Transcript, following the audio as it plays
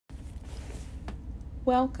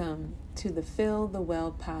Welcome to the Fill the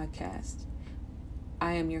Well podcast.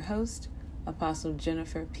 I am your host, Apostle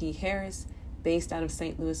Jennifer P. Harris, based out of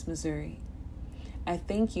St. Louis, Missouri. I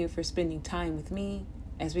thank you for spending time with me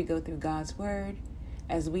as we go through God's Word,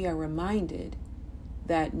 as we are reminded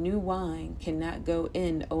that new wine cannot go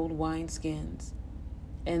in old wineskins,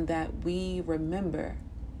 and that we remember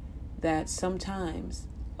that sometimes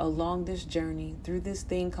along this journey through this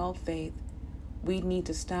thing called faith, we need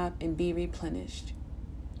to stop and be replenished.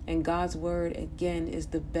 And God's Word, again, is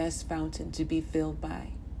the best fountain to be filled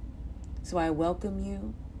by. So I welcome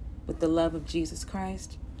you with the love of Jesus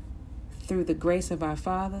Christ, through the grace of our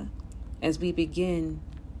Father, as we begin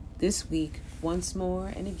this week once more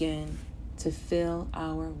and again to fill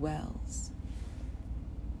our wells.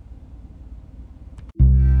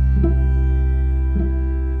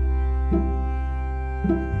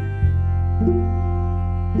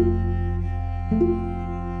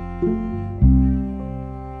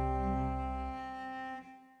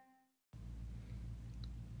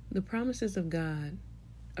 The promises of God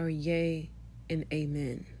are yea and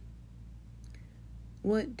amen.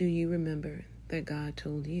 What do you remember that God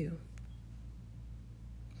told you?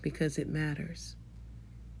 Because it matters.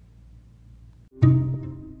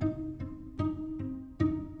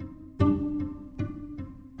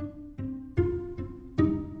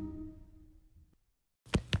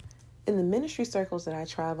 In the ministry circles that I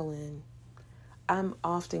travel in, I'm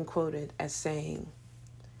often quoted as saying,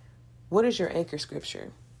 "What is your anchor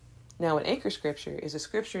scripture?" Now, an anchor scripture is a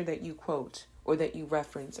scripture that you quote or that you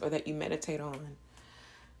reference or that you meditate on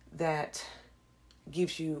that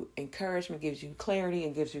gives you encouragement, gives you clarity,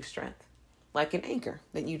 and gives you strength. Like an anchor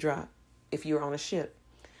that you drop if you're on a ship.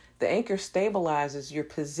 The anchor stabilizes your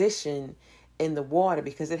position in the water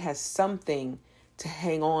because it has something to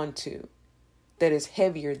hang on to that is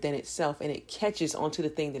heavier than itself, and it catches onto the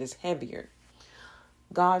thing that is heavier.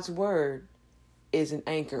 God's Word is an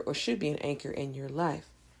anchor, or should be an anchor in your life.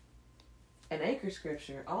 An anchor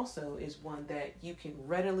scripture also is one that you can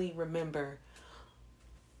readily remember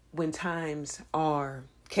when times are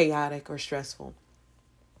chaotic or stressful.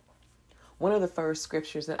 One of the first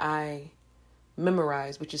scriptures that I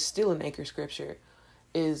memorized, which is still an anchor scripture,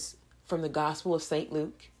 is from the Gospel of St.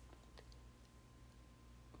 Luke,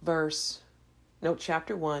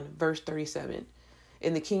 chapter 1, verse 37.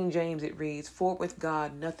 In the King James, it reads, "For with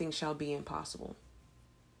God nothing shall be impossible."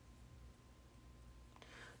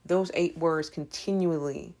 Those 8 words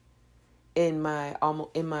continually in my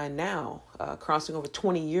now crossing over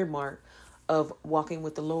 20-year mark of walking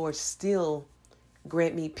with the Lord still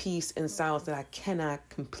grant me peace and silence that I cannot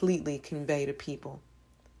completely convey to people.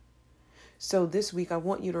 So this week, I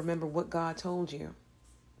want you to remember what God told you.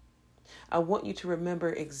 I want you to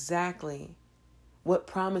remember exactly what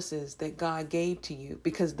promises that God gave to you,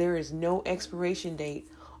 because there is no expiration date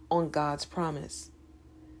on God's promise.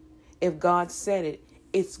 If God said it,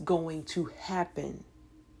 it's going to happen.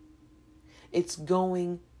 It's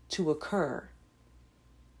going to occur.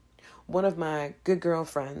 One of my good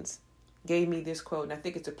girlfriends gave me this quote, and I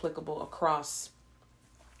think it's applicable across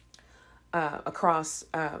romantic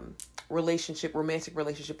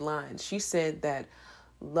relationship lines. She said that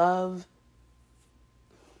love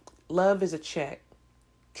is a check.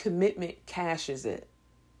 Commitment cashes it.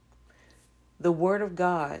 The Word of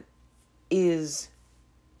God is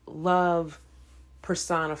love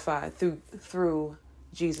personified through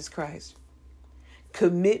Jesus Christ.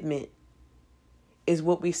 Commitment is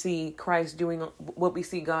what we see Christ doing, what we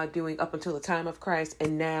see God doing up until the time of Christ,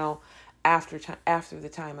 and now after the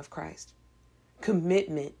time of Christ.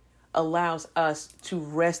 Commitment allows us to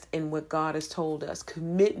rest in what God has told us.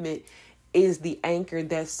 Commitment is the anchor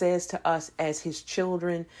that says to us as His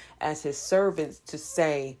children, as His servants, to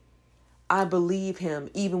say, I believe Him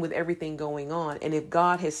even with everything going on. And if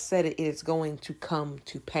God has said it, it is going to come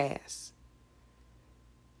to pass.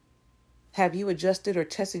 Have you adjusted or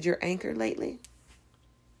tested your anchor lately?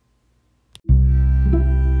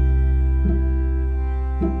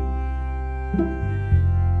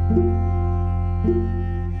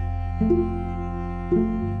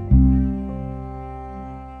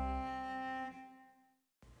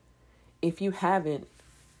 If you haven't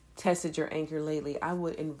tested your anchor lately, I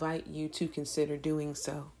would invite you to consider doing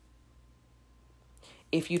so.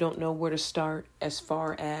 If you don't know where to start as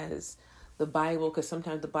far as the Bible, because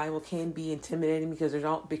sometimes the Bible can be intimidating because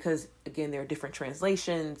again, there are different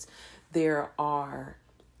translations. There are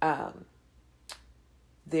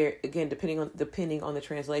depending on the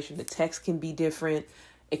translation, the text can be different.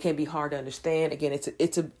 It can be hard to understand. Again,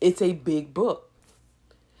 it's a big book.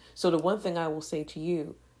 So the one thing I will say to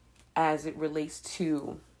you as it relates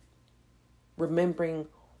to remembering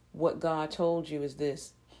what God told you is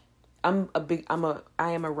this. I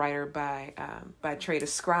am a writer by trade, a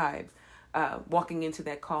scribe, walking into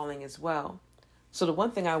that calling as well. So the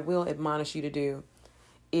one thing I will admonish you to do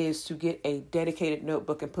is to get a dedicated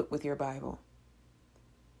notebook and put with your Bible.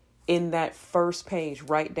 In that first page,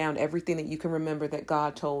 write down everything that you can remember that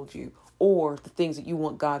God told you, or the things that you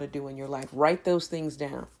want God to do in your life. Write those things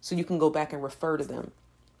down so you can go back and refer to them.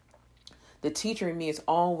 The teacher in me is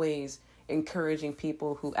always encouraging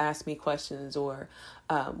people who ask me questions, or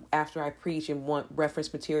after I preach and want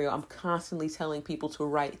reference material, I'm constantly telling people to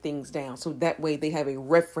write things down. So that way they have a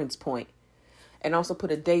reference point, and also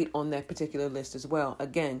put a date on that particular list as well.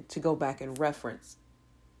 Again, to go back and reference.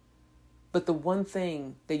 But the one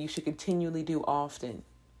thing that you should continually do often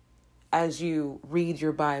as you read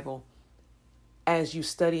your Bible, as you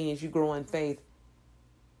study, as you grow in faith,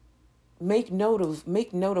 make note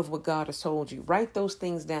of what God has told you. Write those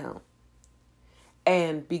things down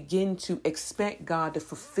and begin to expect God to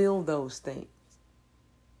fulfill those things.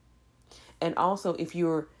 And also, if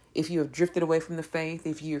you have drifted away from the faith,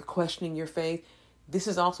 if you're questioning your faith, this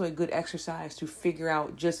is also a good exercise to figure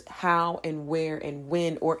out just how and where and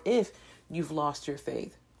when, or if you've lost your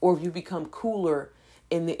faith, or if you become cooler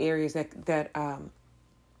in the areas that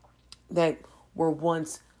were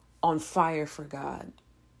once on fire for God.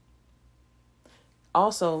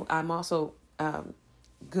 Also, I'm also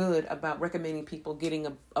good about recommending people getting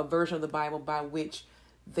a version of the Bible by which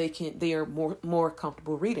they are more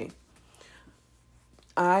comfortable reading.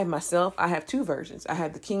 I have two versions. I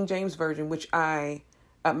have the King James version, which matter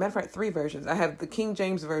of fact, three versions. I have the King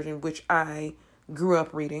James version, which I grew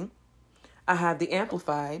up reading. I have the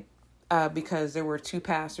Amplified, because there were two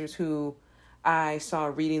pastors who I saw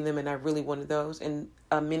reading them and I really wanted those. And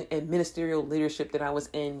ministerial leadership that I was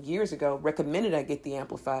in years ago recommended I get the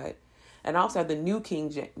Amplified. And I also have the New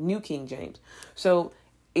King James. So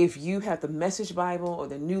if you have the Message Bible or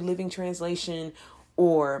the New Living Translation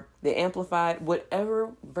or the Amplified,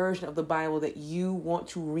 whatever version of the Bible that you want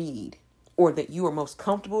to read or that you are most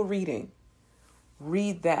comfortable reading,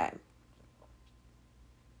 read that.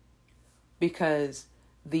 Because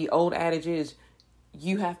the old adage is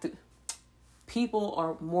people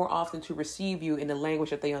are more often to receive you in the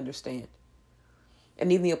language that they understand.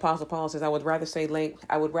 And even the Apostle Paul says, I would rather say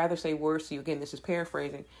words to you. Again, this is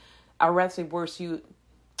paraphrasing. I would rather say words to you,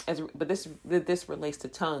 but this relates to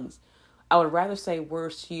tongues. I would rather say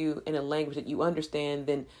words to you in a language that you understand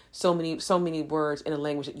than so many words in a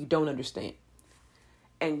language that you don't understand.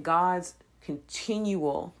 And God's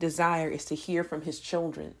continual desire is to hear from his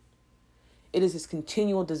children. It is his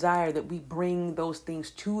continual desire that we bring those things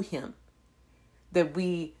to him, that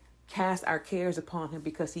we cast our cares upon him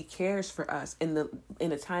because he cares for us. In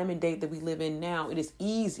the time and date that we live in now, it is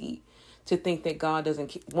easy to think that God doesn't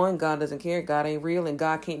care, God ain't real, and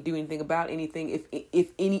God can't do anything about anything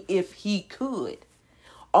if he could.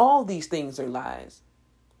 All these things are lies.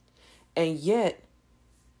 And yet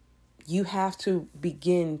you have to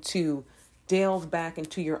begin to delve back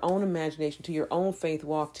into your own imagination, to your own faith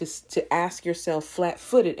walk, to ask yourself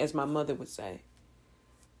flat-footed, as my mother would say.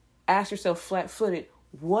 Ask yourself flat-footed,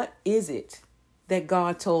 what is it that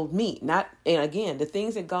God told me? And again, the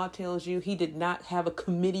things that God tells you, he did not have a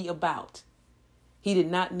committee about. He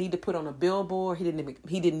did not need to put on a billboard. He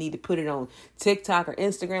didn't need to put it on TikTok or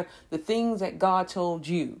Instagram. The things that God told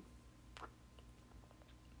you,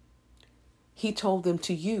 he told them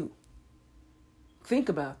to you. Think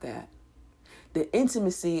about that. The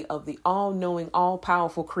intimacy of the all-knowing,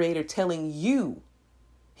 all-powerful creator telling you,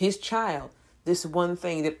 his child, this one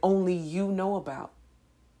thing that only you know about,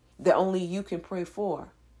 that only you can pray for,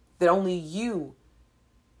 that only you,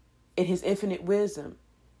 in his infinite wisdom,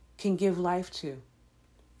 can give life to.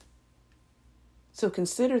 So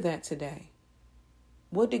consider that today.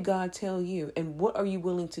 What did God tell you? And what are you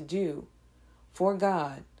willing to do for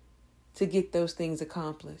God to get those things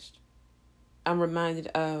accomplished? I'm reminded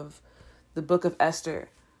of the book of Esther,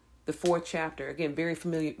 the 4th chapter. Again, very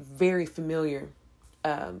familiar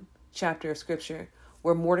chapter of scripture,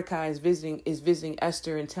 where Mordecai is visiting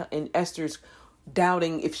Esther, and Esther's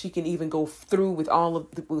doubting if she can even go through with all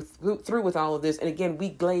of this. And again, we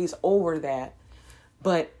glaze over that,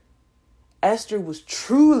 but Esther was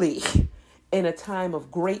truly in a time of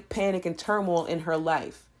great panic and turmoil in her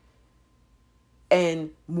life.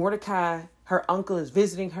 And Mordecai, her uncle, is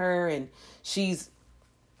visiting her, and she's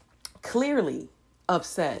clearly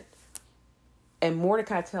upset. And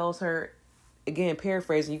Mordecai tells her, again,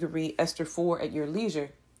 paraphrasing, you can read Esther 4 at your leisure,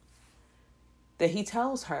 that he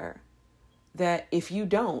tells her that if you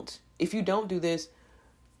don't do this,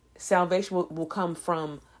 salvation will come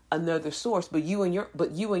from another source, but you and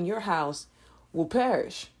your house will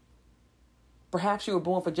perish. Perhaps you were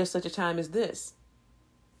born for just such a time as this.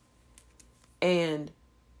 And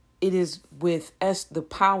it is with the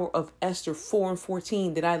power of Esther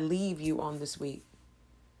 4:14 that I leave you on this week.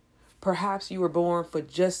 Perhaps you were born for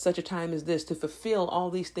just such a time as this to fulfill all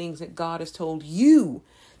these things that God has told you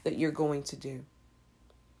that you're going to do.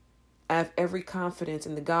 I have every confidence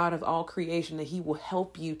in the God of all creation that he will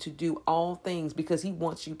help you to do all things because he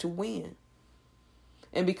wants you to win.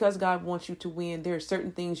 And because God wants you to win, there are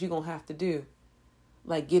certain things you're going to have to do,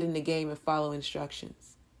 like get in the game and follow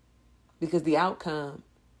instructions, because the outcome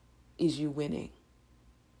is you winning.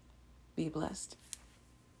 Be blessed.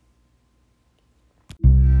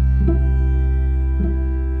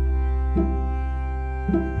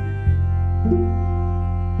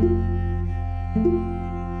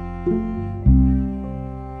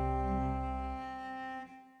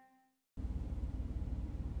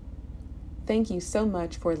 Thank you so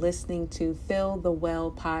much for listening to Fill the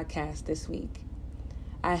Well podcast this week.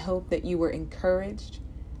 I hope that you were encouraged.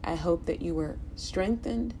 I hope that you were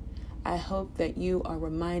strengthened. I hope that you are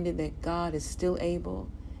reminded that God is still able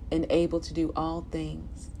and able to do all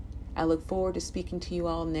things. I look forward to speaking to you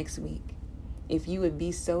all next week. If you would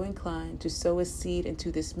be so inclined to sow a seed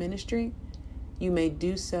into this ministry, you may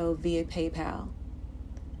do so via PayPal.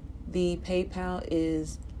 The PayPal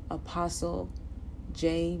is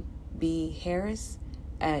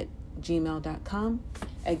apostlejbharris@gmail.com.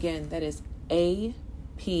 Again, that is APOSTLE,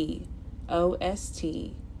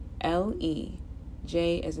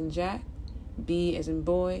 J as in Jack, B as in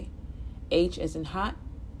boy, H as in hot,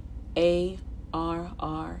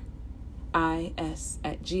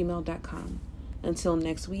 ARRIS@gmail.com. Until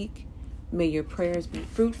next week, may your prayers be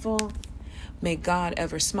fruitful, may God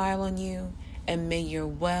ever smile on you, and may your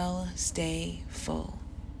well stay full.